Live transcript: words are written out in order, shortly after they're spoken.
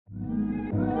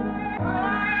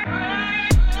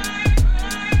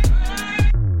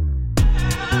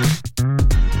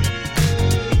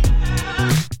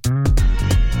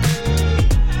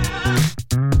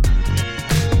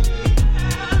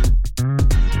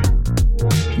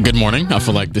Good morning. I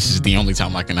feel like this is the only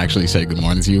time I can actually say good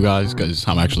morning to you guys because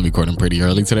I'm actually recording pretty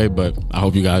early today, but I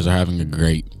hope you guys are having a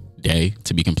great day.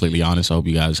 To be completely honest, I hope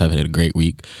you guys have had a great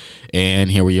week.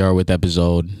 And here we are with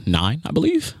episode 9, I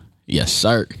believe. Yes,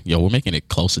 sir. Yo, we're making it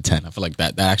close to 10. I feel like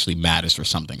that actually matters for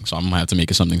something. So I'm going to have to make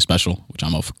it something special, which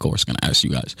I'm, of course, going to ask you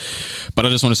guys. But I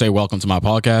just want to say welcome to my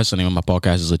podcast. The name of my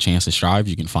podcast is A Chance to Strive.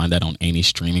 You can find that on any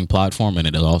streaming platform, and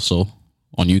it is also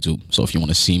on YouTube. So if you want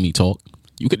to see me talk,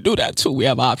 you could do that too. We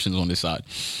have options on this side.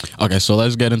 Okay, so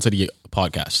let's get into the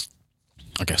podcast.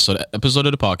 Okay, so the episode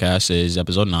of the podcast is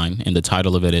episode 9, and the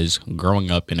title of it is Growing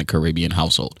Up in a Caribbean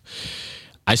Household.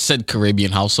 I said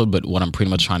Caribbean household, but what I'm pretty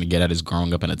much trying to get at is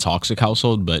growing up in a toxic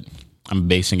household, but I'm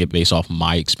basing it based off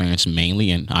my experience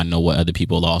mainly, and I know what other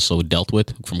people also dealt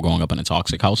with from growing up in a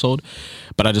toxic household,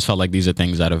 but I just felt like these are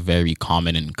things that are very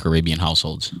common in Caribbean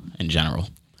households in general.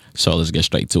 So let's get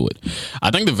straight to it.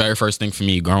 I think the very first thing for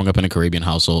me, growing up in a Caribbean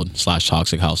household /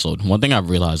 toxic household, one thing I've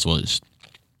realized was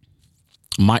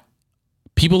my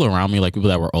people around me, like people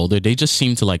that were older, they just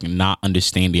seem to like not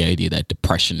understand the idea that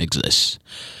depression exists.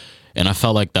 And I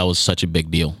felt like that was such a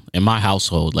big deal. In my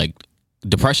household, like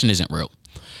depression isn't real.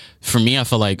 For me, I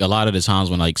feel like a lot of the times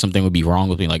when like something would be wrong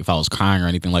with me, like if I was crying or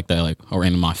anything like that, like or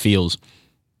in my feels,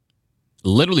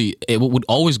 literally it would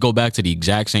always go back to the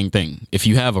exact same thing. If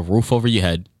you have a roof over your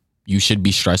head, you should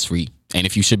be stress-free. And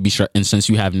if you should be and since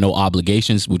you have no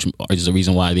obligations, which is the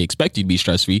reason why they expect you to be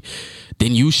stress-free,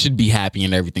 then you should be happy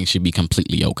and everything should be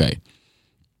completely okay.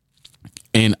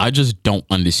 And I just don't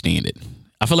understand it.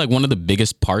 I feel like one of the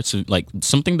biggest parts of like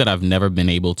something that I've never been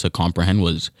able to comprehend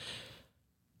was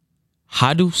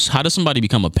how does somebody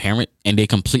become a parent and they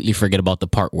completely forget about the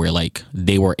part where like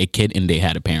they were a kid and they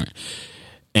had a parent.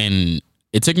 And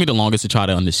it took me the longest to try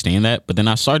to understand that. But then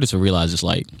I started to realize it's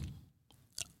like,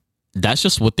 that's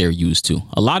just what they're used to.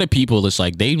 A lot of people, it's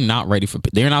like they're not ready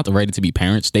to be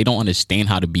parents. They don't understand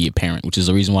how to be a parent, which is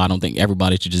the reason why I don't think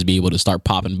everybody should just be able to start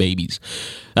popping babies.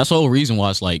 That's the whole reason why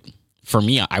it's like, for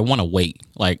me, I want to wait.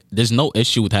 Like, there's no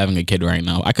issue with having a kid right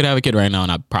now. I could have a kid right now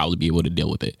and I'd probably be able to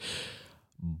deal with it.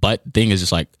 But thing is,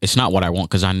 it's like, it's not what I want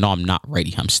because I know I'm not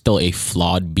ready. I'm still a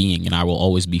flawed being and I will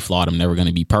always be flawed. I'm never going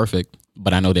to be perfect.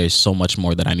 But I know there's so much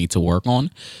more that I need to work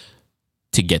on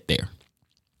to get there.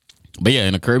 But yeah,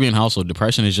 in a Caribbean household,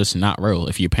 depression is just not real.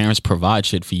 If your parents provide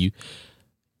shit for you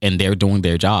and they're doing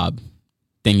their job,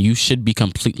 then you should be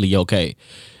completely okay.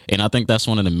 And I think that's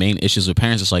one of the main issues with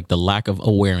parents. It's like the lack of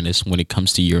awareness when it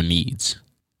comes to your needs.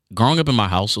 Growing up in my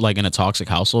house, like in a toxic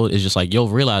household, is just like you'll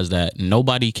realize that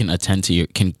nobody can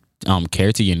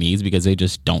care to your needs because they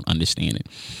just don't understand it.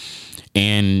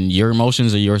 And your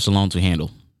emotions are yours alone to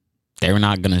handle. They're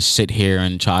not going to sit here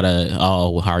and try to,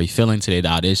 oh, well, how are you feeling today?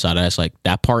 This, that's like,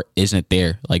 that part isn't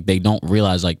there. Like, they don't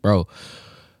realize, like, bro,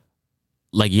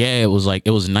 like, yeah, it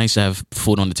was nice to have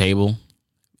food on the table.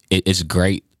 It's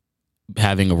great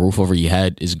having a roof over your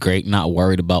head. It's great not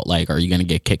worried about, like, are you going to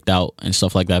get kicked out and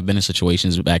stuff like that. I've been in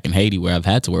situations back in Haiti where I've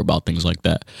had to worry about things like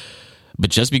that. But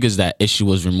just because that issue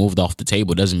was removed off the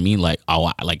table doesn't mean, like,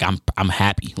 oh, I'm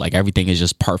happy. Like, everything is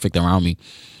just perfect around me.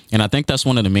 And I think that's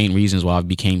one of the main reasons why I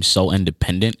became so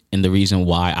independent and the reason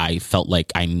why I felt like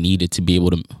I needed to be able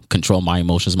to control my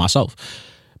emotions myself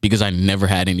because I never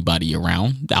had anybody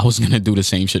around that was going to do the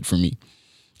same shit for me.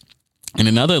 And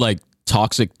another like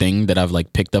toxic thing that I've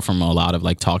like picked up from a lot of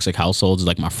like toxic households,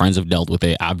 like my friends have dealt with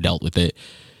it, I've dealt with it.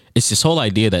 It's this whole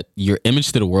idea that your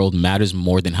image to the world matters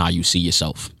more than how you see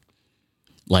yourself.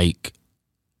 Like,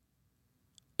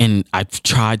 and I've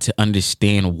tried to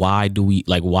understand why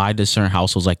does certain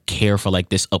households like care for like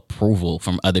this approval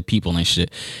from other people and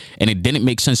shit. And it didn't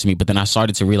make sense to me. But then I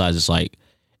started to realize it's like,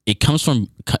 it comes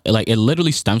from like, it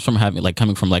literally stems from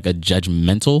coming from like a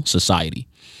judgmental society.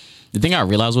 The thing I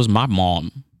realized was my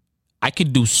mom, I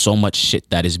could do so much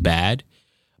shit that is bad,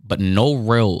 but no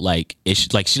real like issue.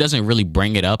 Like she doesn't really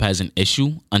bring it up as an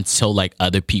issue until like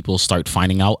other people start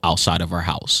finding out outside of her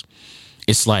house.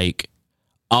 It's like,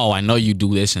 oh, I know you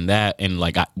do this and that. And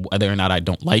like, whether or not I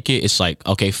don't like it, it's like,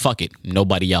 okay, fuck it.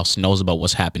 Nobody else knows about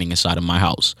what's happening inside of my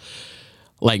house.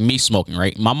 Like me smoking,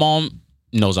 right? My mom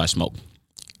knows I smoke.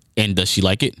 And does she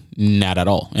like it? Not at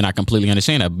all. And I completely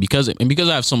understand that because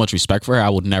I have so much respect for her, I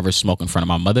would never smoke in front of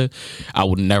my mother. I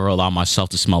would never allow myself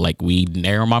to smell like weed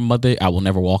near my mother. I will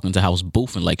never walk into house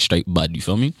boofing like straight bud. You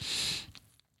feel me?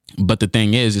 But the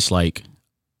thing is, it's like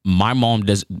my mom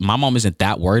isn't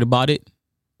that worried about it.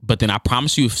 But then I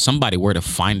promise you, if somebody were to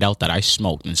find out that I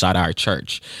smoked inside our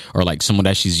church or like someone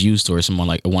that she's used to or someone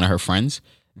like one of her friends,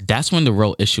 that's when the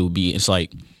real issue would be. It's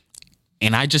like,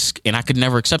 and I could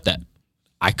never accept that.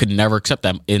 I could never accept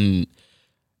that. And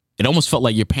it almost felt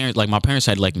like my parents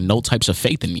had like no types of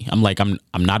faith in me. I'm like, I'm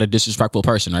not a disrespectful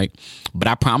person, right? But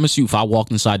I promise you, if I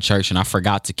walked inside church and I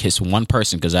forgot to kiss one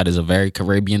person, because that is a very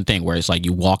Caribbean thing where it's like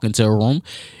you walk into a room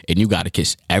and you got to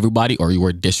kiss everybody or you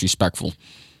were disrespectful.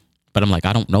 But I'm like,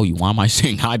 I don't know you. Why am I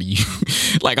saying hi to you?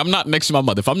 Like, I'm not next to my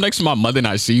mother. If I'm next to my mother and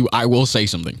I see you, I will say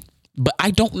something. But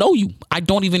I don't know you. I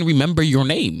don't even remember your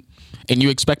name. And you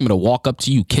expect me to walk up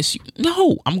to you, kiss you?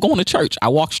 No, I'm going to church. I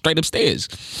walk straight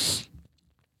upstairs.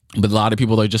 But a lot of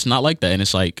people are just not like that. And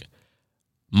it's like,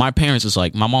 my parents is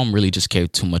like, my mom really just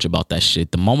cared too much about that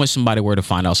shit. The moment somebody were to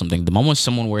find out something, the moment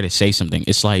someone were to say something,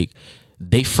 it's like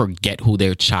they forget who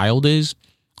their child is.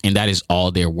 And that is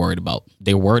all they're worried about.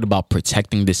 They're worried about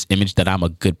protecting this image that I'm a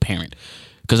good parent.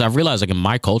 Because I realized, like, in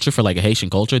my culture, for like a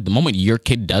Haitian culture, the moment your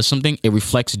kid does something, it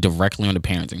reflects directly on the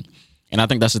parenting. And I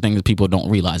think that's the thing that people don't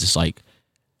realize. It's like,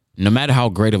 no matter how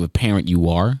great of a parent you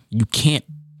are, you can't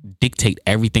dictate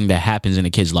everything that happens in a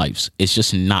kid's lives. It's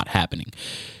just not happening.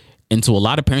 And to a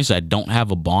lot of parents that don't have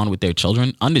a bond with their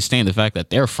children, understand the fact that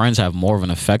their friends have more of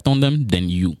an effect on them than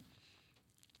you.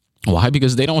 Why?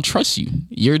 Because they don't trust you.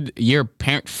 You're a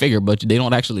parent figure, but they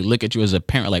don't actually look at you as a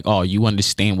parent like, oh, you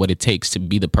understand what it takes to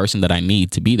be the person that I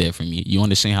need to be there for me. You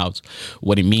understand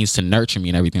what it means to nurture me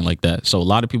and everything like that. So a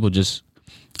lot of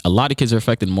kids are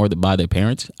affected more by their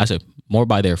parents. I said more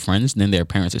by their friends than their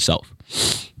parents itself.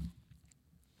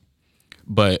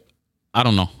 But I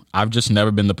don't know. I've just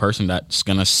never been the person that's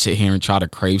going to sit here and try to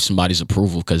crave somebody's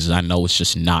approval because I know it's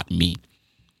just not me.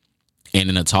 And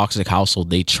in a toxic household,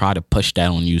 they try to push that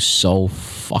on you so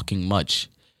fucking much.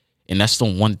 And that's the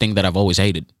one thing that I've always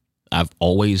hated. I've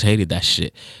always hated that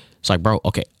shit. It's like, bro,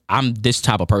 okay, I'm this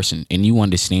type of person and you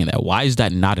understand that. Why is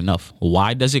that not enough?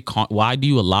 Why do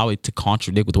you allow it to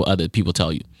contradict with what other people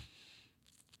tell you?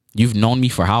 You've known me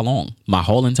for how long? My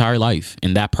whole entire life.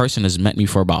 And that person has met me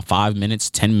for about 5 minutes,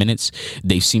 10 minutes.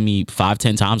 They've seen me 5,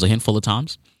 10 times, a handful of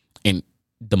times. And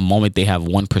the moment they have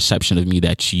one perception of me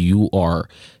that you are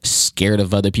scared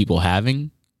of other people having,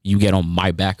 you get on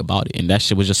my back about it. And that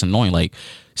shit was just annoying. Like,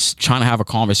 trying to have a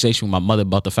conversation with my mother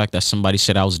about the fact that somebody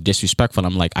said I was disrespectful.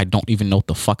 I'm like, I don't even know what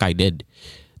the fuck I did.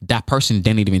 That person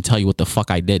didn't even tell you what the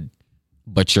fuck I did,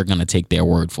 but you're going to take their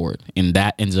word for it. And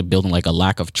that ends up building like a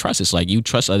lack of trust. It's like you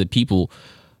trust other people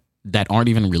that aren't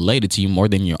even related to you more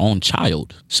than your own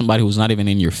child, somebody who's not even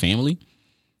in your family.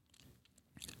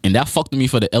 And that fucked me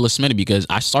for the illest minute because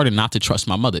I started not to trust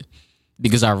my mother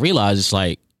because I realized it's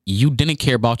like you didn't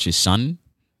care about your son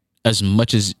as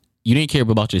much as you cared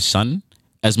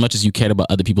about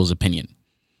other people's opinion.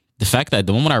 The fact that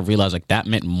the moment I realized like that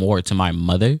meant more to my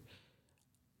mother,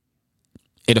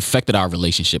 it affected our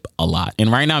relationship a lot.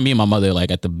 And right now, me and my mother are like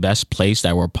at the best place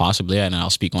that we're possibly at. And I'll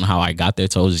speak on how I got there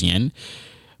towards the end.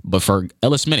 But for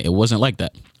illest minute, it wasn't like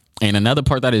that. And another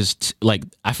part that is like,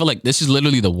 I feel like this is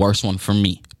literally the worst one for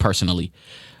me personally.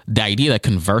 The idea that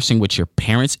conversing with your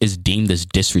parents is deemed as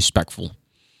disrespectful.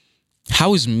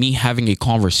 How is me having a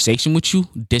conversation with you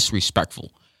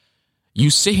disrespectful?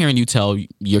 You sit here and you tell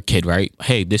your kid, right?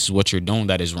 Hey, this is what you're doing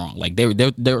that is wrong. Like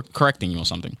they're correcting you on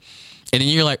something. And then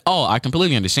you're like, oh, I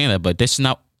completely understand that, but this is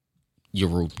not, you're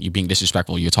rude. You're being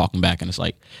disrespectful. You're talking back. And it's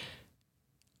like,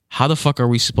 how the fuck are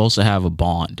we supposed to have a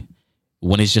bond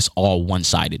when it's just all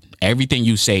one-sided? Everything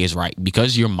you say is right.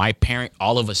 Because you're my parent,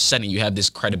 all of a sudden you have this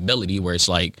credibility where it's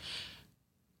like,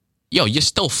 yo, you're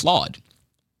still flawed.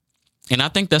 And I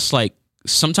think that's like,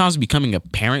 sometimes becoming a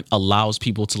parent allows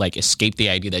people to like escape the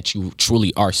idea that you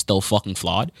truly are still fucking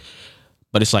flawed.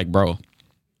 But it's like, bro,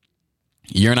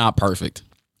 you're not perfect.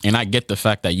 And I get the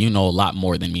fact that you know a lot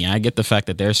more than me. I get the fact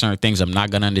that there are certain things I'm not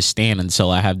going to understand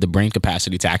until I have the brain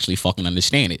capacity to actually fucking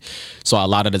understand it. So a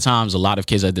lot of the times, a lot of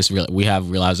kids at this, we have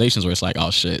realizations where it's like,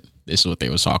 oh shit, this is what they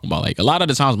was talking about. Like a lot of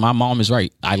the times my mom is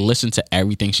right. I listen to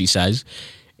everything she says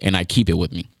and I keep it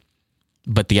with me.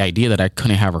 But the idea that I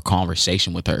couldn't have a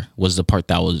conversation with her was the part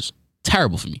that was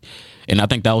terrible for me. And I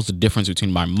think that was the difference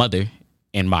between my mother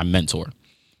and my mentor.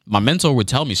 My mentor would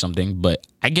tell me something, but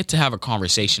I get to have a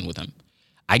conversation with him.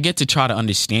 I get to try to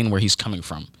understand where he's coming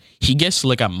from. He gets to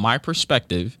look at my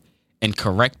perspective and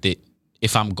correct it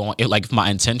if if my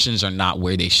intentions are not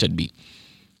where they should be.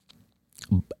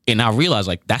 And I realize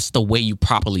like that's the way you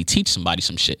properly teach somebody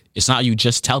some shit. It's not you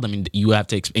just tell them and you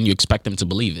expect them to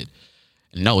believe it.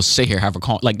 No, sit here, have a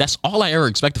call. Like that's all I ever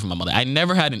expected from my mother. I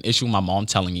never had an issue with my mom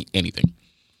telling me anything.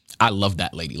 I love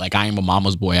that lady. Like I am a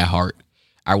mama's boy at heart.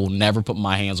 I will never put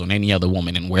my hands on any other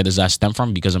woman. And where does that stem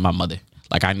from? Because of my mother.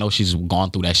 Like, I know she's gone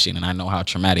through that shit and I know how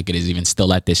traumatic it is even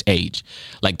still at this age.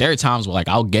 Like, there are times where,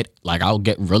 I'll get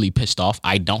really pissed off.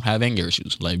 I don't have anger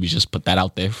issues. Let me just put that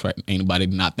out there for anybody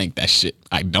to not think that shit.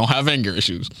 I don't have anger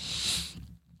issues.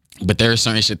 But there is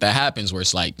certain shit that happens where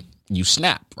it's like you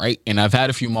snap, right? And I've had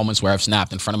a few moments where I've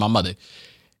snapped in front of my mother.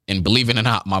 And believe it or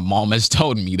not, my mom has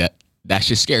told me that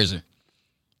shit scares her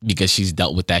because she's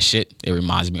dealt with that shit. It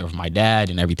reminds me of my dad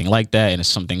and everything like that. And it's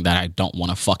something that I don't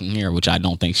want to fucking hear, which I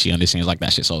don't think she understands. Like,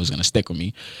 that shit's always going to stick with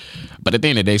me. But at the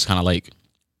end of the day, it's kind of like,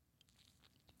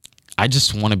 I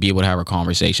just want to be able to have a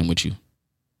conversation with you.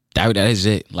 That is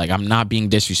it. Like, I'm not being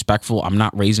disrespectful. I'm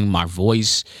not raising my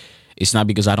voice. It's not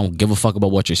because I don't give a fuck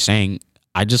about what you're saying.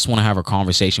 I just want to have a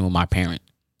conversation with my parent.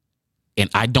 And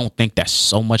I don't think that's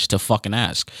so much to fucking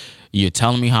ask. You're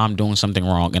telling me how I'm doing something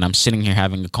wrong, and I'm sitting here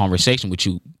having a conversation with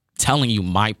you, telling you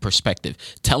my perspective,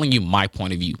 telling you my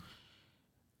point of view.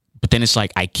 But then it's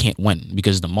like I can't win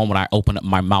because the moment I open up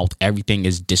my mouth, everything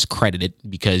is discredited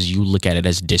because you look at it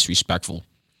as disrespectful.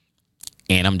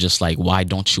 And I'm just like, why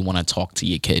don't you want to talk to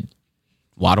your kid?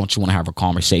 Why don't you want to have a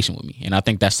conversation with me? And I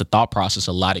think that's the thought process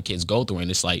a lot of kids go through.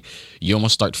 And it's like you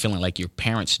almost start feeling like your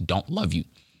parents don't love you.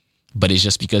 But it's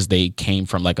just because they came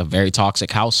from like a very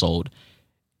toxic household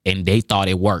and they thought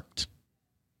it worked.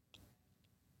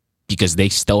 Because they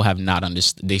still have not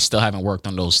understood, they still haven't worked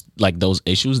on those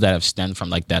issues that have stemmed from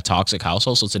like that toxic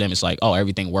household. So to them, it's like, oh,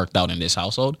 everything worked out in this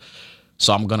household,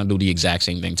 so I'm gonna do the exact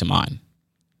same thing to mine.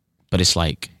 But it's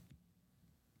like,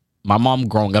 my mom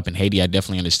growing up in Haiti, I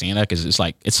definitely understand that because it's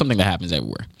like it's something that happens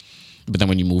everywhere. But then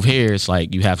when you move here, it's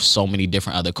like you have so many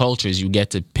different other cultures. You get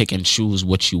to pick and choose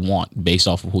what you want based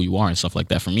off of who you are and stuff like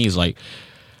that. For me, it's like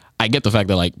I get the fact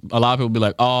that like a lot of people be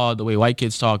like, oh, the way white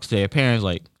kids talk to their parents,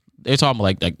 like they're talking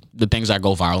about like the things that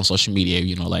go viral on social media,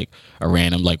 you know, like a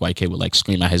random like white kid would like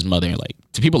scream at his mother, and like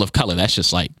to people of color, that's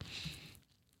just like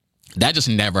that just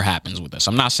never happens with us.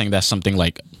 I'm not saying that's something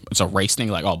like it's a race thing,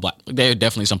 like, oh, black. There are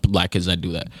definitely some black kids that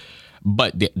do that,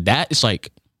 but that is like,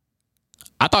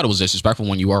 I thought it was disrespectful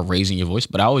when you are raising your voice,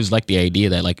 but I always like the idea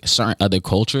that like certain other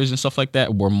cultures and stuff like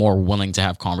that were more willing to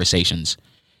have conversations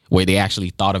where they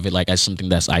actually thought of it like as something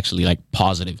that's actually like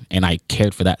positive. And I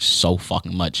cared for that so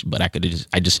fucking much, but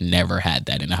I just never had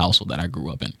that in the household that I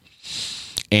grew up in.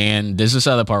 And there's this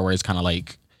other part where it's kind of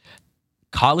like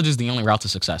college is the only route to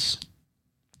success.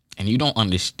 And you don't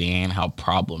understand how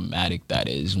problematic that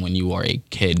is when you are a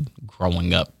kid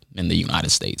growing up in the United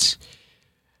States,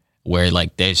 where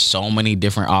like there's so many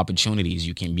different opportunities.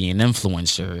 You can be an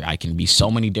influencer. I can be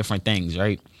so many different things,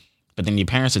 right? But then your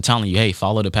parents are telling you, hey,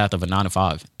 follow the path of a 9 to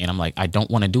 5. And I'm like, I don't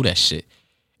want to do that shit.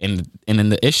 And then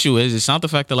the issue is, it's not the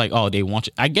fact that like, oh, they want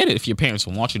you. I get it if your parents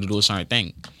want you to do a certain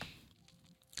thing.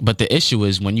 But the issue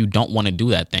is when you don't want to do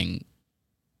that thing,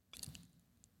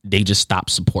 they just stop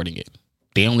supporting it.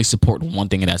 They only support one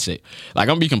thing, and that's it. Like,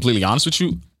 I'm going to be completely honest with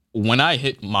you. When I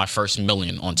hit my first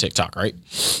million on TikTok, right?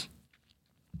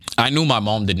 I knew my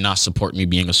mom did not support me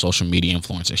being a social media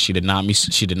influencer. She did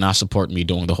not support me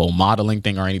doing the whole modeling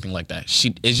thing or anything like that.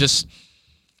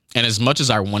 And as much as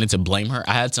I wanted to blame her,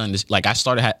 I had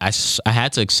to I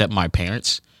had to accept my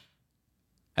parents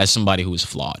as somebody who was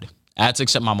flawed. I had to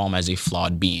accept my mom as a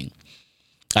flawed being.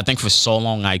 I think for so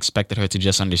long I expected her to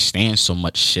just understand so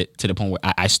much shit to the point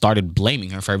where I started blaming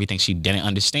her for everything she didn't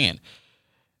understand.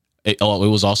 It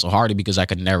was also harder because I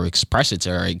could never express it to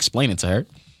her, explain it to her.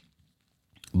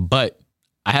 But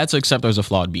I had to accept her as a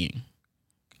flawed being.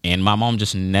 And my mom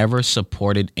just never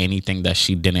supported anything that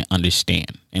she didn't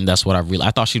understand. And that's what I realized.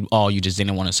 I thought you just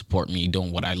didn't want to support me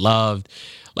doing what I loved.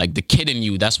 Like the kid in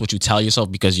you, that's what you tell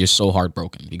yourself because you're so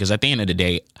heartbroken. Because at the end of the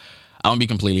day, I'm going to be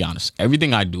completely honest.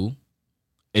 Everything I do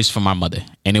is for my mother.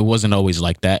 And it wasn't always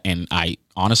like that. And I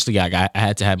honestly, I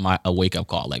had to have a wake-up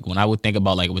call. Like when I would think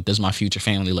about like, what does my future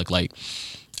family look like?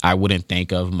 I wouldn't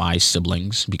think of my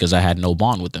siblings because I had no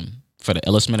bond with them. For the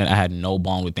illest minute, I had no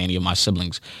bond with any of my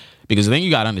siblings. Because the thing you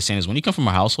got to understand is when you come from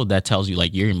a household that tells you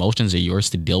like your emotions are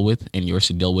yours to deal with and yours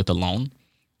to deal with alone,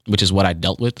 which is what I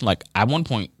dealt with. Like at one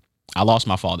point, I lost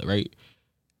my father, right?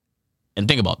 And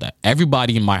think about that.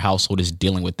 Everybody in my household is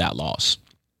dealing with that loss.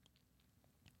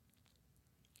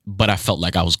 But I felt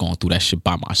like I was going through that shit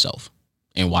by myself.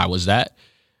 And why was that?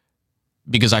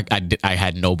 Because I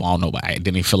had no bond, nobody. I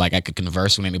didn't feel like I could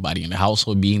converse with anybody in the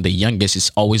household. Being the youngest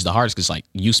is always the hardest because, like,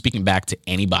 you speaking back to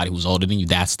anybody who's older than you,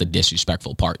 that's the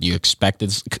disrespectful part. You expect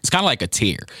it's kind of like a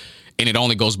tier, and it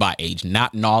only goes by age,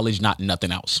 not knowledge, not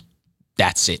nothing else.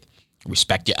 That's it.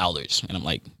 Respect your elders. And I'm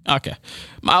like, okay,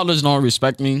 my elders don't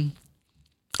respect me.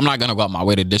 I'm not gonna go out my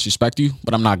way to disrespect you,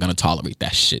 but I'm not gonna tolerate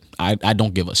that shit. I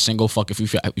don't give a single fuck if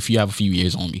you have a few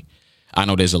years on me. I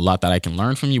know there's a lot that I can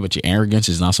learn from you, but your arrogance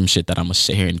is not some shit that I'm going to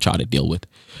sit here and try to deal with.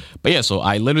 But yeah, so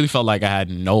I literally felt like I had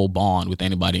no bond with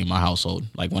anybody in my household.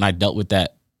 Like when I dealt with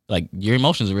that Like, your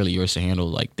emotions are really yours to handle.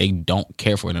 Like, they don't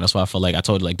care for it. And that's why I feel like I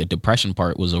told you, like, the depression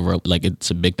part was a real, like,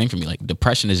 it's a big thing for me. Like,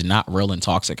 depression is not real in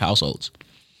toxic households.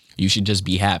 You should just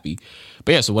be happy.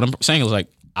 But yeah, so what I'm saying is, like,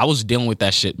 I was dealing with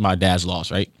that shit my dad's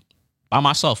lost, right? By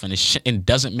myself. And it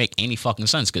doesn't make any fucking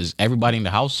sense because everybody in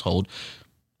the household,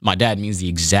 my dad means the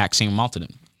exact same amount to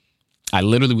them.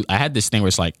 I had this thing where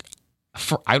it's like,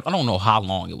 I don't know how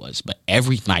long it was, but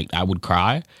every night I would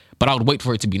cry, but I would wait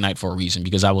for it to be night for a reason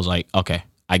because I was like, okay,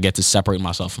 I get to separate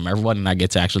myself from everyone and I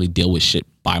get to actually deal with shit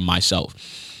by myself.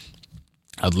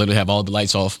 I'd literally have all the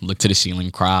lights off, look to the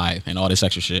ceiling, cry, and all this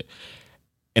extra shit.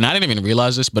 And I didn't even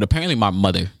realize this, but apparently my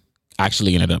mother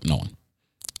actually ended up knowing.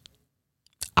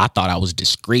 I thought I was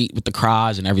discreet with the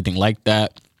cries and everything like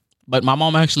that, but my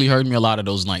mom actually heard me a lot of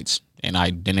those nights, and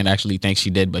I didn't actually think she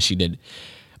did, but she did.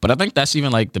 But I think that's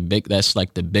even like the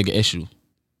big issue.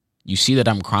 You see that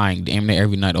I'm crying damn near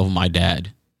every night over my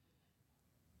dad,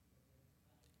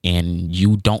 and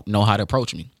you don't know how to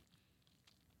approach me.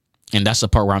 And that's the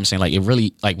part where I'm saying, like, it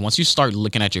really, like, once you start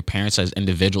looking at your parents as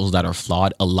individuals that are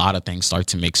flawed, a lot of things start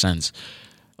to make sense.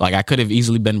 Like, I could have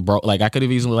easily been broke. Like, I could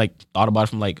have easily, like, thought about it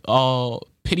from, like, oh,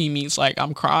 pity me. It's like,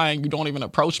 I'm crying. You don't even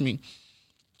approach me.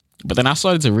 But then I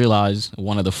started to realize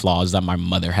one of the flaws that my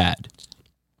mother had.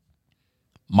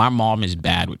 My mom is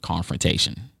bad with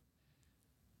confrontation.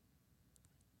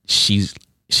 She's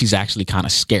actually kind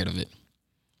of scared of it.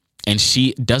 And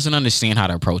she doesn't understand how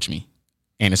to approach me.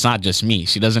 And it's not just me.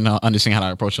 She doesn't understand how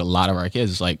to approach a lot of our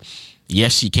kids. It's like,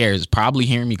 yes, she cares. Probably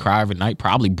hearing me cry every night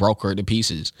probably broke her to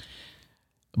pieces.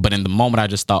 But in the moment, I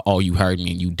just thought, oh, you heard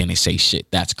me and you didn't say shit.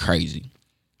 That's crazy.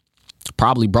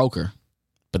 Probably broke her.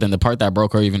 But then the part that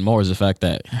broke her even more is the fact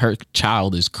that her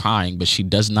child is crying, but she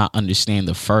does not understand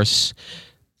the first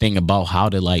thing about how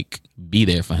to, like, be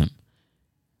there for him.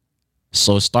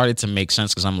 So it started to make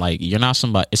sense because I'm like, you're not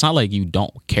somebody, it's not like you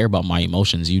don't care about my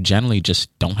emotions. You generally just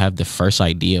don't have the first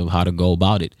idea of how to go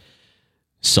about it.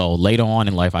 So later on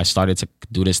in life, I started to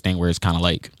do this thing where it's kind of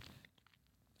like,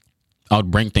 I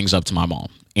would bring things up to my mom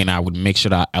and I would make sure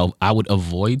that I would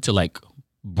avoid to, like,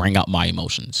 bring out my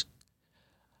emotions.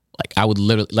 Like, I would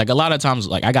literally, like, a lot of times,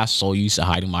 like, I got so used to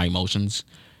hiding my emotions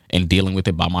and dealing with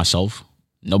it by myself.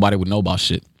 Nobody would know about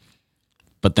shit.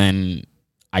 But then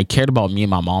I cared about me and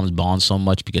my mom's bond so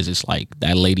much because it's like,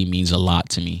 that lady means a lot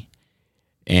to me.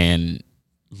 And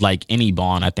like any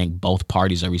bond, I think both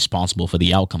parties are responsible for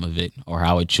the outcome of it or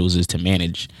how it chooses to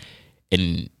manage.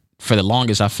 And for the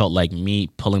longest, I felt like me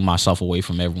pulling myself away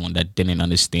from everyone that didn't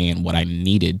understand what I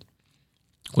needed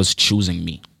was choosing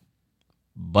me.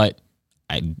 But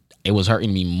it was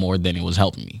hurting me more than it was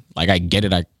helping me. Like, I get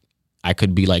it. I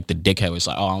could be like the dickhead. It's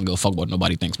like, oh, I don't give a fuck what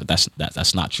nobody thinks, but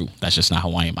that's not true. That's just not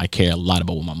who I am. I care a lot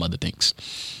about what my mother thinks.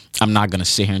 I'm not gonna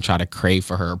sit here and try to crave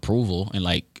for her approval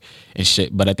and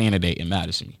shit. But at the end of the day, it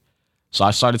matters to me. So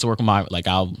I started to work on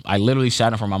I literally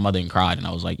sat in front of my mother and cried, and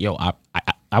I was like, yo, I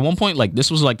at one point, like, this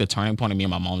was like the turning point of me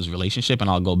and my mom's relationship, and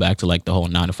I'll go back to like the whole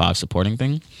 9 to 5 supporting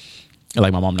thing,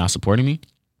 like my mom not supporting me,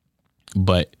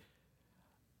 but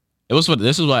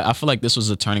this is why I feel like this was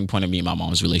a turning point of me and my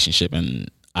mom's relationship. And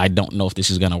I don't know if this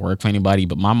is going to work for anybody,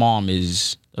 but my mom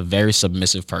is a very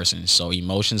submissive person. So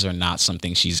emotions are not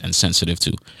something she's insensitive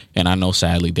to. And I know,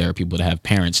 sadly, there are people that have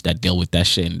parents that deal with that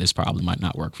shit, and this probably might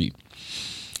not work for you.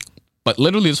 But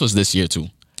literally, this was this year too.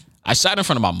 I sat in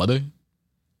front of my mother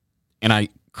and I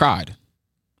cried.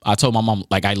 I told my mom,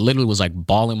 like, I literally was like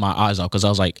bawling my eyes out because I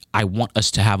was like, I want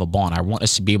us to have a bond. I want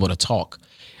us to be able to talk.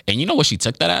 And you know what she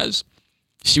took that as?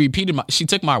 She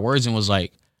took my words and was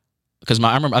like, because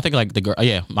I remember, I think like the girl,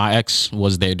 my ex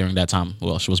was there during that time.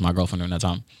 Well, she was my girlfriend during that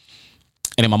time.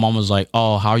 And then my mom was like,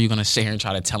 oh, how are you going to sit here and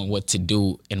try to tell him what to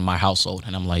do in my household?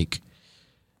 And I'm like,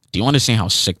 do you understand how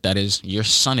sick that is? Your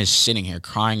son is sitting here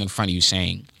crying in front of you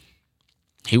saying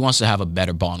he wants to have a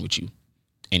better bond with you.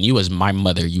 And you, as my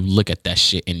mother, you look at that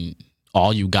shit and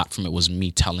all you got from it was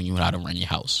me telling you how to run your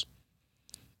house.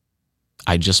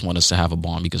 I just want us to have a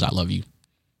bond because I love you.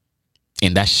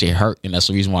 And that shit hurt. And that's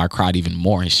the reason why I cried even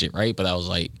more and shit, right? But I was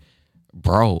like,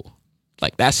 bro,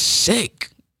 like, that's sick.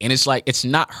 And it's like, it's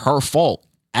not her fault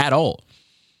at all.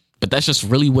 But that's just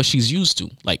really what she's used to.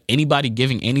 Like, anybody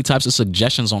giving any types of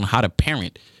suggestions on how to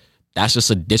parent, that's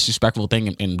just a disrespectful thing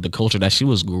in the culture that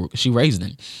she raised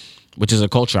in, which is a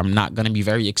culture I'm not going to be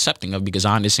very accepting of because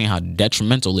I understand how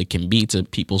detrimental it can be to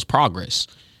people's progress,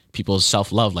 people's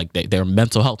self-love, like their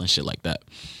mental health and shit like that.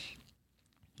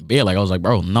 But yeah, like, I was like,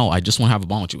 bro, no, I just want to have a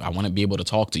bond with you. I want to be able to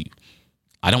talk to you.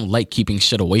 I don't like keeping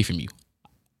shit away from you.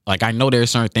 Like, I know there are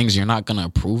certain things you're not going to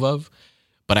approve of,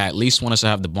 but I at least want us to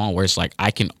have the bond where it's like,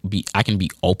 I can be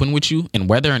open with you. And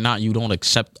whether or not you don't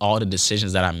accept all the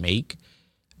decisions that I make,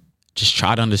 just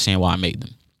try to understand why I made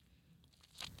them.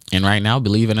 And right now,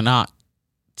 believe it or not,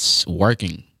 it's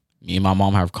working. Me and my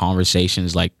mom have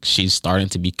conversations. Like, she's starting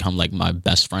to become like my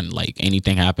best friend. Like,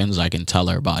 anything happens, I can tell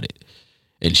her about it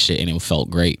and shit. And it felt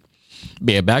great.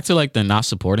 But yeah, back to like the not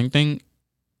supporting thing.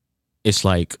 It's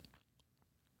like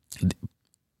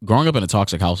growing up in a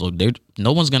toxic household,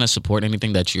 no one's going to support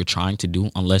anything that you're trying to do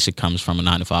unless it comes from a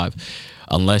 9 to 5,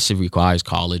 unless it requires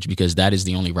college, because that is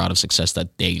the only route of success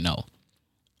that they know.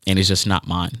 And it's just not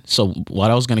mine. So what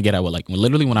I was going to get at with, like,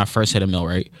 literally when I first hit a mill,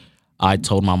 right, I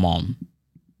told my mom,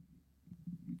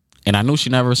 and I knew she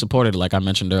never supported it, like I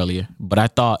mentioned earlier, but I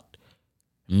thought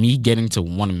me getting to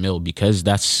 1 mil, because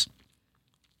that's,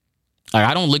 like,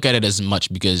 I don't look at it as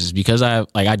much because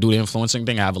I do the influencing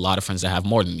thing. I have a lot of friends that have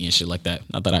more than me and shit like that.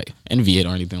 Not that I envy it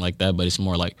or anything like that, but it's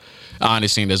more like I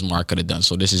understand there's more I could have done.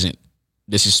 So this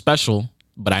is special,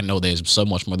 but I know there's so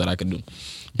much more that I could do.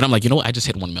 But I'm like, you know what? I just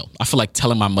hit 1 mil. I feel like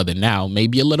telling my mother now may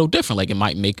be a little different. Like, it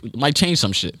might change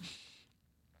some shit.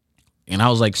 And I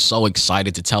was like so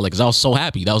excited to tell her because I was so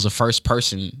happy. That was the first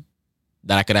person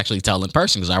that I could actually tell in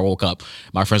person, because I woke up,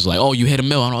 my friends were like, oh, you hit 1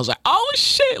 mil. And I was like, oh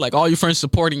shit. Like, all your friends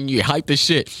supporting you, hype this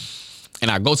shit.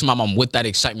 And I go to my mom with that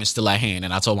excitement still at hand.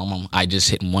 And I told my mom, I just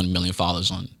hit 1 million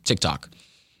followers on TikTok.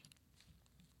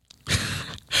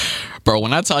 Bro,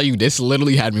 when I tell you, this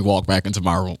literally had me walk back into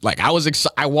my room. Like,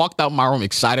 I walked out my room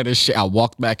excited as shit. I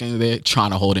walked back into there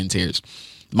trying to hold in tears.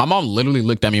 My mom literally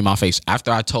looked at me in my face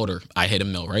after I told her I hit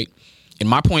 1 mil, right? And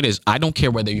my point is, I don't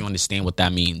care whether you understand what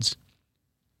that means.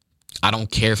 I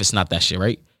don't care if it's not that shit,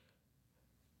 right?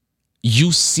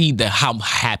 You see how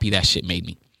happy that shit made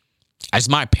me. As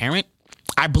my parent,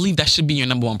 I believe that should be your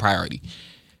number one priority.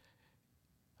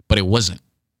 But it wasn't.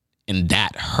 And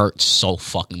that hurt so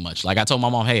fucking much. Like, I told my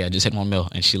mom, hey, I just hit 1 mil.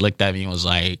 And she looked at me and was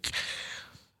like,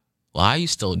 why are you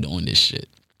still doing this shit?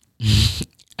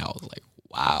 I was like,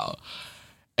 wow.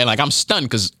 And like, I'm stunned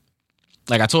because,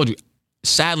 like I told you,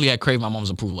 sadly, I crave my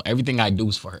mom's approval. Everything I do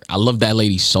is for her. I love that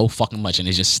lady so fucking much. And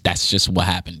that's just what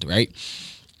happened, right?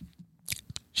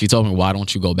 She told me, why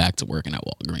don't you go back to working at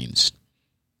Walgreens?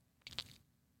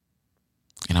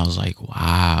 And I was like,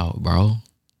 wow, bro.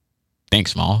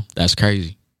 Thanks, Mom. That's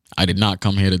crazy. I did not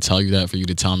come here to tell you that for you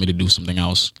to tell me to do something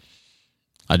else.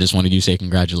 I just wanted you to say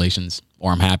congratulations,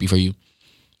 or I'm happy for you.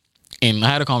 And I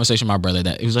had a conversation with my brother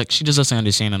that it was like, she just doesn't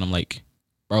understand. And I'm like,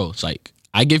 bro, it's like,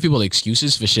 I give people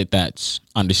excuses for shit that's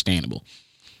understandable.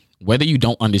 Whether you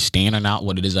don't understand or not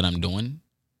what it is that I'm doing,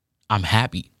 I'm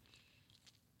happy.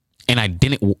 And I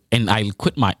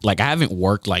quit I haven't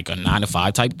worked like a 9 to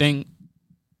 5 type thing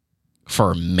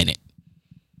for a minute.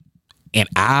 And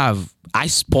I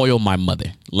spoil my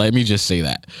mother. Let me just say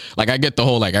that. Like, I get the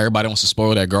whole, like, everybody wants to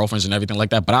spoil their girlfriends and everything like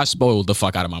that, but I spoiled the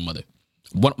fuck out of my mother.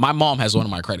 My mom has one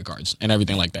of my credit cards and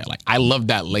everything like that. Like, I love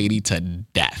that lady to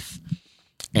death.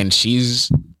 And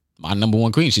she's my number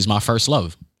one queen. She's my first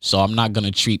love. So I'm not going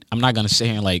to sit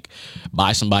here and like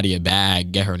buy somebody a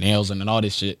bag, get her nails and all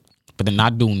this shit, but then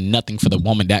not do nothing for the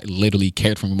woman that literally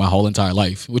cared for me my whole entire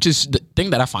life, which is the thing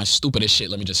that I find stupid as shit.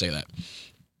 Let me just say that.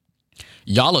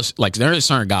 Y'all are like, there are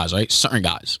certain guys, right? Certain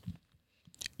guys.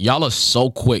 Y'all are so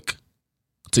quick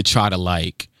to try to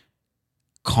like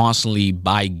constantly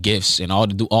buy gifts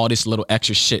and do all this little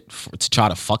extra shit to try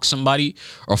to fuck somebody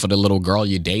or for the little girl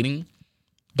you're dating.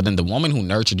 But then the woman who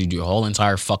nurtured you your whole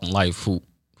entire fucking life,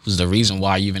 who's the reason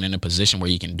why you're even in a position where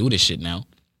you can do this shit now,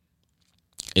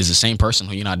 is the same person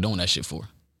who you're not doing that shit for.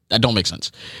 That don't make sense.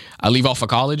 I leave off for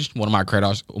college. One of my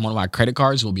credit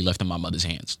cards will be left in my mother's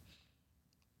hands.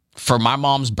 For my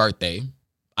mom's birthday,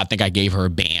 I think I gave her a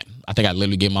band. I think I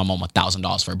literally gave my mom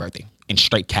 $1,000 for her birthday in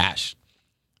straight cash.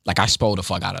 Like, I spoiled the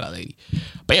fuck out of that lady.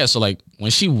 But yeah, so like,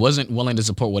 when she wasn't willing to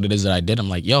support what it is that I did, I'm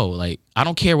like, yo, like, I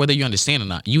don't care whether you understand or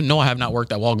not. You know I have not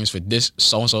worked at Walgreens for this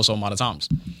so amount of times.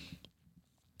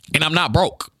 And I'm not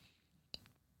broke.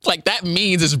 Like, that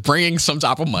means it's bringing some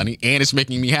type of money and it's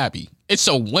making me happy. It's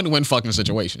a win-win fucking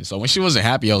situation. So when she wasn't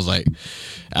happy, I was like,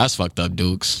 that's fucked up,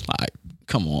 Dukes. Like,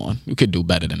 come on. You could do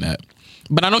better than that.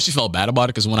 But I know she felt bad about it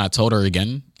because when I told her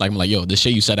again, like, I'm like, yo, this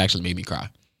shit you said actually made me cry.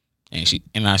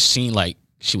 And I seen like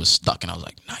she was stuck and I was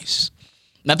like, nice.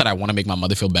 Not that I want to make my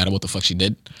mother feel bad about what the fuck she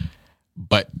did,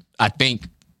 but I think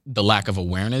the lack of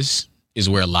awareness is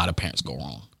where a lot of parents go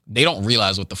wrong. They don't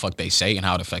realize what the fuck they say and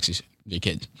how it affects their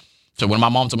kids. So when my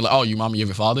mom told me, like, oh, you mommy of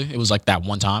your father, it was like that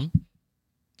one time.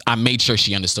 I made sure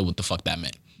she understood what the fuck that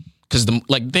meant. Because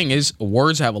the thing is,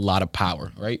 words have a lot of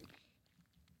power, right?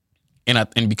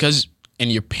 And because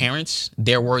your parents,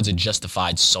 their words are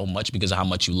justified so much because of how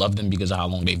much you love them, because of how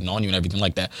long they've known you and everything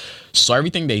like that. So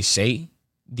everything they say,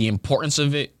 the importance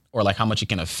of it, or like how much it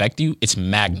can affect you, it's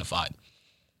magnified.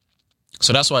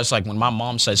 So that's why it's like when my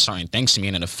mom says certain things to me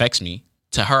and it affects me,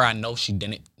 To her, I know she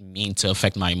didn't mean to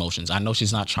affect my emotions. I know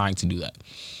she's not trying to do that.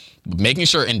 But making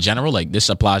sure in general, like this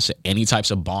applies to any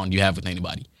types of bond you have with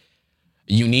anybody.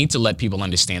 You need to let people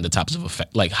understand the types of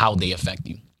effect, like how they affect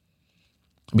you.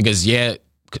 Because yeah,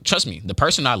 trust me, the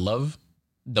person I love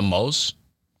the most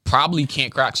probably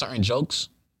can't crack certain jokes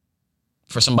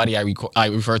for somebody I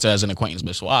refer to as an acquaintance.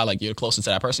 But so like you're closer to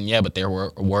that person, yeah, but their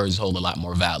words hold a lot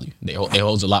more value. They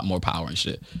holds a lot more power and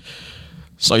shit.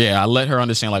 So yeah, I let her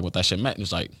understand like what that shit meant. It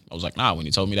was like, I was like, nah, when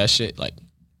you told me that shit, like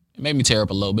it made me tear up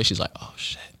a little bit. She's like, oh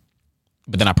shit.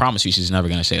 But then I promise you, she's never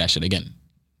gonna say that shit again.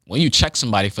 When you check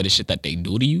somebody for the shit that they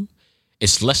do to you,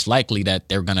 it's less likely that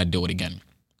they're gonna do it again.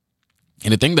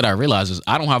 And the thing that I realize is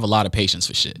I don't have a lot of patience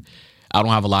for shit. I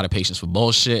don't have a lot of patience for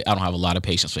bullshit. I don't have a lot of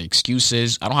patience for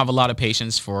excuses. I don't have a lot of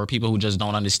patience for people who just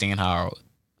don't understand how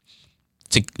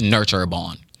to nurture a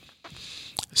bond.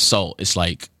 So it's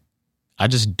like, I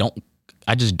just don't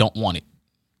want it.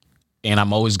 And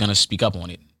I'm always going to speak up on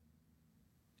it.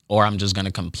 Or I'm just going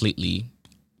to completely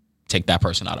take that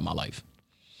person out of my life.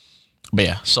 But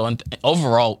yeah, so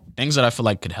overall, things that I feel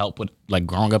like could help with like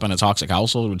growing up in a toxic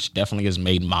household, which definitely has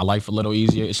made my life a little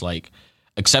easier, it's like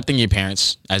accepting your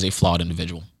parents as a flawed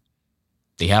individual.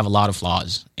 They have a lot of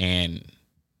flaws, and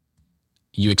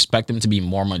you expect them to be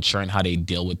more mature in how they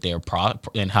deal with their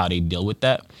and how they deal with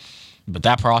that. But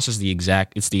that process,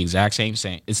 it's the exact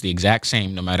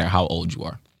same no matter how old you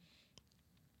are.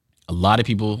 A lot of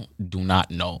people do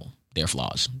not know their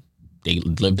flaws. They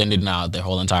lived in denial their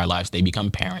whole entire lives. They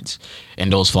become parents,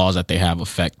 and those flaws that they have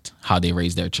affect how they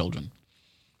raise their children.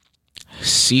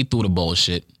 See through the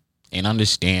bullshit and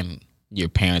understand your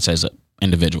parents as an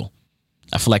individual.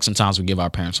 I feel like sometimes we give our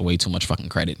parents way too much fucking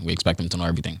credit. We expect them to know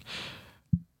everything.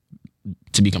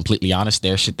 To be completely honest,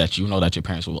 there's shit that you know that your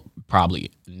parents will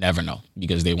probably never know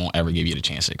because they won't ever give you the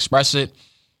chance to express it,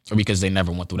 or because they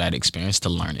never went through that experience to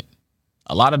learn it.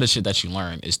 A lot of the shit that you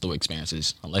learn is through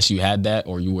experiences. Unless you had that,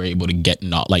 or you were able to get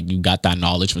you got that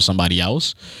knowledge from somebody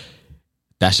else,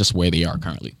 that's just where they are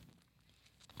currently.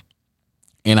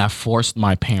 And I forced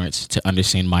my parents to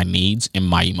understand my needs and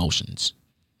my emotions.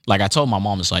 Like I told my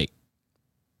mom, it's like,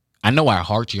 I know at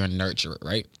heart you're a nurturer,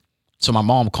 right? So my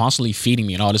mom constantly feeding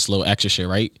me and all this little extra shit,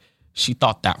 right? She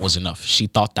thought that was enough. She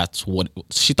thought that's what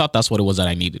it was that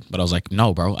I needed. But I was like,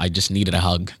 no, bro, I just needed a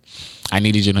hug. I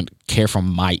needed you to care for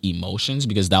my emotions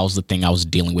because that was the thing I was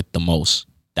dealing with the most.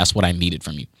 That's what I needed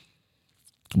from you.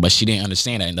 But she didn't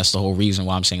understand that. And that's the whole reason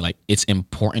why I'm saying like it's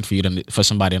important for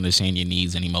somebody to understand your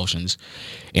needs and emotions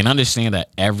and understand that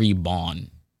every bond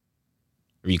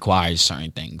requires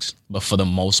certain things. But for the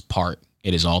most part,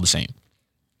 it is all the same.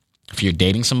 If you're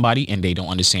dating somebody and they don't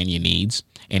understand your needs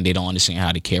and they don't understand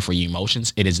how to care for your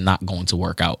emotions, it is not going to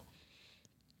work out.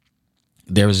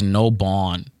 There is no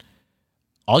bond.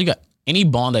 Any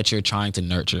bond that you're trying to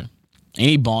nurture,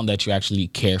 any bond that you actually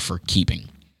care for keeping,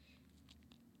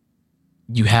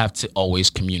 you have to always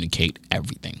communicate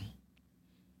everything.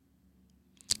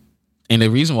 And the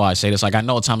reason why I say this, like I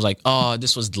know at times like, oh,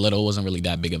 this was little, it wasn't really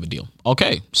that big of a deal.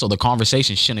 Okay, so the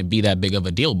conversation shouldn't be that big of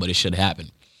a deal, but it should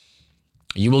happen.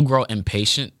 You will grow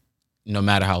impatient no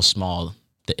matter how small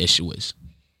the issue is.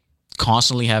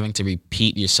 Constantly having to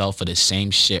repeat yourself for the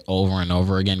same shit over and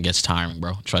over again gets tiring,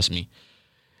 bro. Trust me.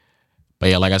 But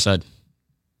yeah, like I said,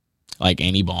 like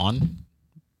any bond,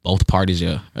 both parties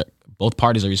are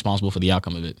responsible for the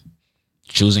outcome of it.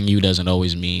 Choosing you doesn't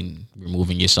always mean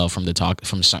removing yourself from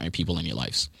from certain people in your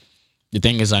lives. The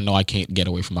thing is, I know I can't get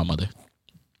away from my mother.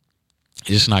 It's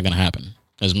just not gonna happen.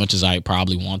 As much as I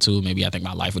probably want to, maybe I think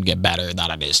my life would get better,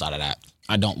 that I did, out of that.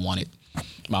 I don't want it.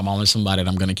 My mom is somebody that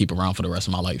I'm gonna keep around for the rest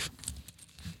of my life.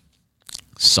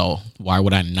 So why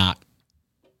would I not?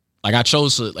 Like I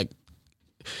chose to like.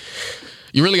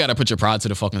 You really gotta put your pride to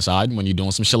the fucking side when you're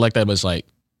doing some shit like that. But it's like,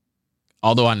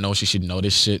 although I know she should know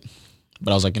this shit,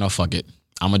 but I was like, fuck it.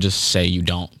 I'm gonna just say you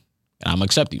don't, and I'm gonna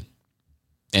accept you.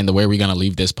 And the way we're gonna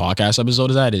leave this podcast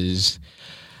episode is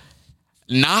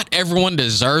not everyone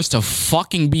deserves to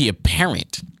fucking be a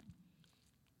parent.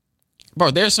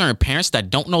 Bro, there are certain parents that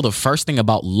don't know the first thing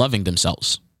about loving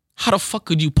themselves. How the fuck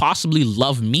could you possibly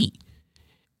love me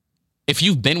if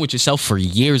you've been with yourself for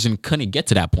years and couldn't get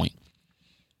to that point?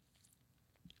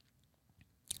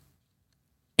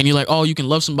 And you're like, oh, you can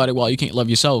love somebody while you can't love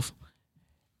yourself.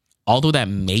 Although that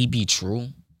may be true,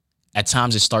 at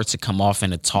times it starts to come off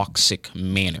in a toxic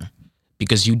manner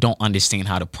because you don't understand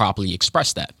how to properly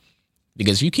express that.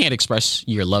 Because if you can't express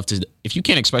your love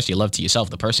to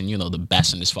yourself, the person you know the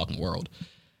best in this fucking world,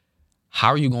 how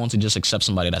are you going to just accept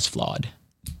somebody that's flawed?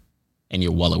 And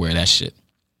you're well aware of that shit.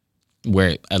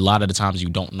 where a lot of the times you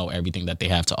don't know everything that they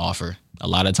have to offer. A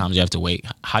lot of times you have to wait.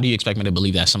 How do you expect me to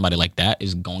believe that somebody like that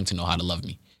is going to know how to love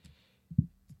me?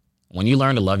 When you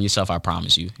learn to love yourself, I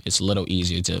promise you, it's a little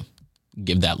easier to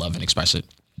give that love and express it.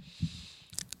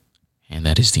 And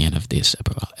that is the end of this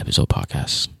episode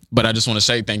podcast. But I just want to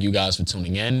say thank you guys for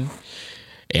tuning in.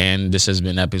 And this has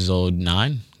been episode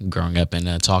 9, Growing Up in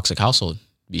a Toxic Household.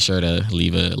 Be sure to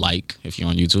leave a like if you're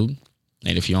on YouTube.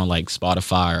 And if you're on like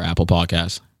Spotify or Apple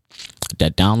Podcasts,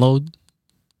 that download,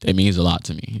 it means a lot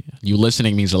to me. You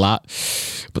listening means a lot,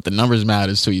 but the numbers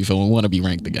matters too. You feel we want to be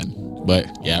ranked again.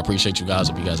 But yeah, I appreciate you guys.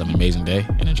 Hope you guys have an amazing day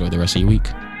and enjoy the rest of your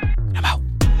week. I'm out.